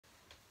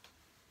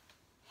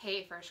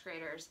Hey, first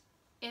graders,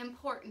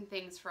 important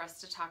things for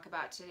us to talk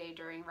about today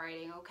during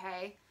writing,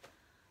 okay?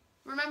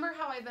 Remember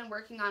how I've been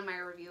working on my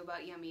review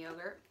about Yummy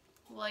Yogurt?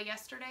 Well,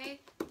 yesterday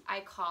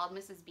I called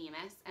Mrs.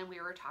 Bemis and we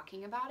were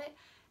talking about it,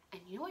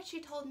 and you know what she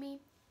told me?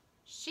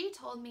 She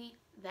told me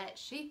that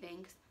she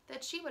thinks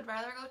that she would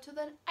rather go to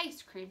the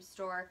ice cream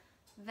store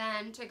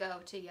than to go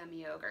to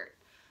Yummy Yogurt.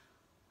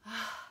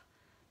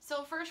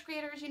 So first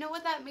graders, you know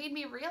what that made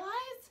me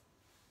realize?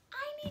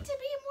 I need to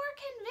be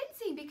more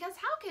convincing, because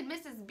how can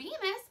Mrs.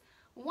 Bemis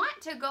want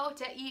to go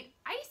to eat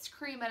ice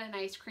cream at an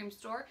ice cream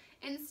store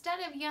instead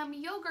of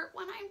Yummy Yogurt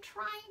when I'm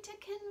trying to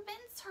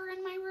convince her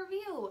in my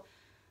review?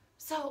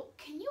 So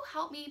can you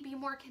help me be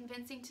more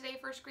convincing today,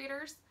 first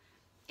graders?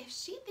 If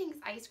she thinks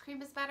ice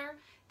cream is better,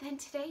 then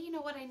today you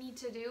know what I need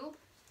to do?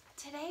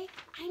 Today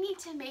I need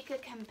to make a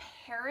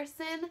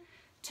comparison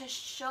to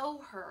show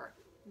her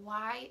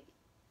why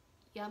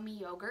Yummy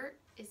Yogurt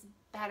is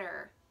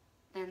better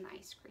than the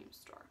ice cream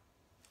store.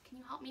 Can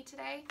you help me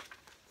today?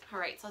 All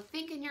right, so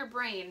think in your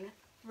brain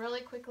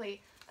really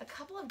quickly a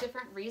couple of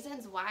different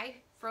reasons why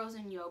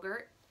frozen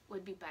yogurt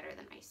would be better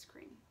than ice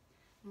cream.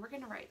 And we're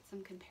gonna write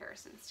some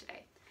comparisons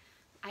today.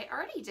 I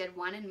already did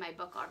one in my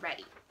book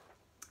already.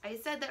 I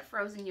said that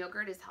frozen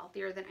yogurt is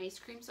healthier than ice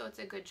cream, so it's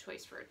a good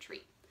choice for a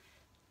treat.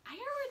 I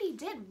already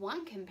did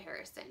one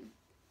comparison,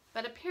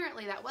 but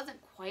apparently that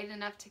wasn't quite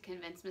enough to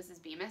convince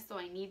Mrs. Bemis, so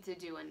I need to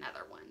do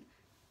another one.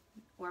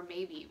 Or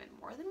maybe even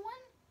more than one?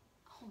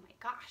 Oh my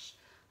gosh.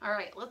 All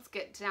right, let's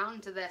get down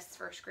to this,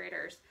 first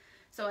graders.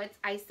 So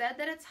I said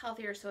that it's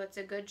healthier, so it's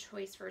a good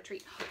choice for a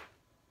treat.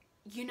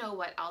 You know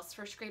what else,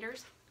 first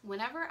graders?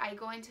 Whenever I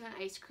go into an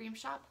ice cream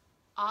shop,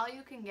 all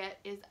you can get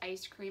is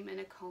ice cream in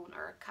a cone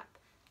or a cup.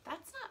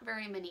 That's not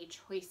very many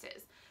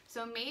choices.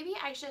 So maybe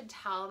I should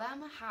tell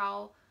them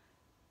how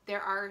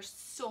there are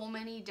so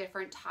many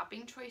different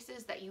topping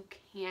choices that you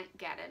can't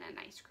get in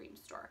an ice cream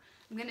store.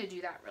 I'm gonna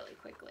do that really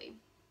quickly.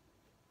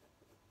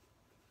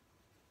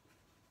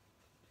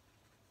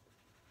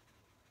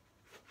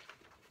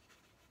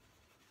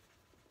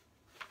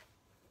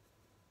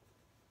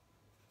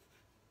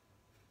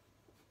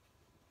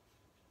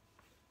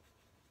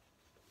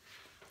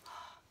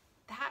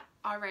 That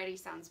already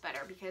sounds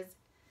better, because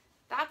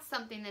that's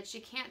something that she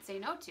can't say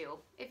no to.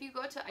 If you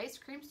go to ice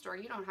cream store,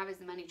 you don't have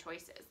as many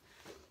choices.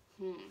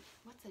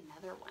 What's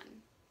another one?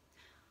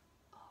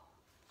 Oh,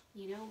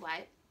 you know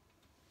what?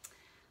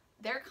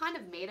 They're kind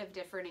of made of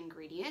different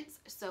ingredients.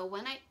 So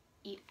when I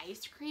eat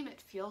ice cream, it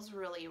feels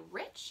really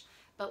rich.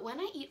 But when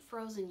I eat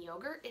frozen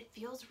yogurt, it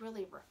feels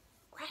really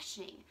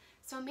refreshing.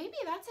 So maybe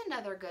that's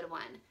another good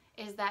one,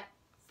 is that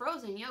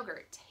frozen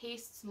yogurt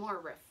tastes more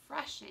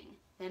refreshing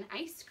than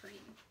ice cream.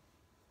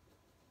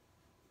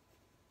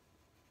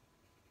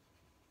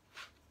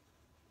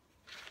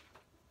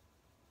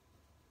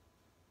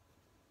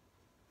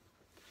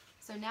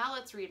 So now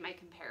let's read my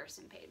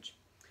comparison page.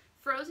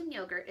 Frozen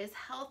yogurt is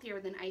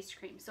healthier than ice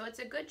cream, so it's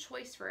a good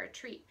choice for a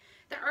treat.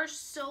 There are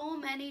so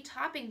many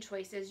topping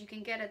choices you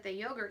can get at the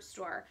yogurt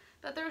store,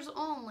 but there's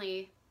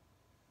only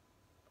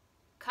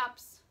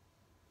cups,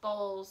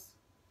 bowls,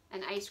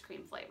 and ice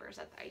cream flavors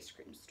at the ice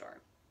cream store.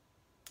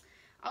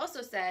 I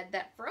also said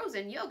that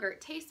frozen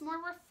yogurt tastes more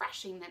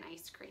refreshing than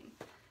ice cream.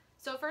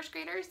 So first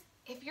graders,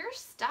 if you're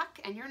stuck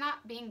and you're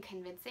not being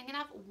convincing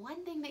enough,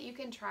 one thing that you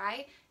can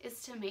try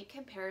is to make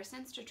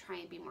comparisons to try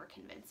and be more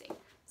convincing.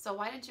 So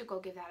why don't you go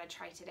give that a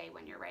try today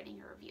when you're writing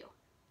your review?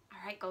 All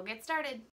right, go get started.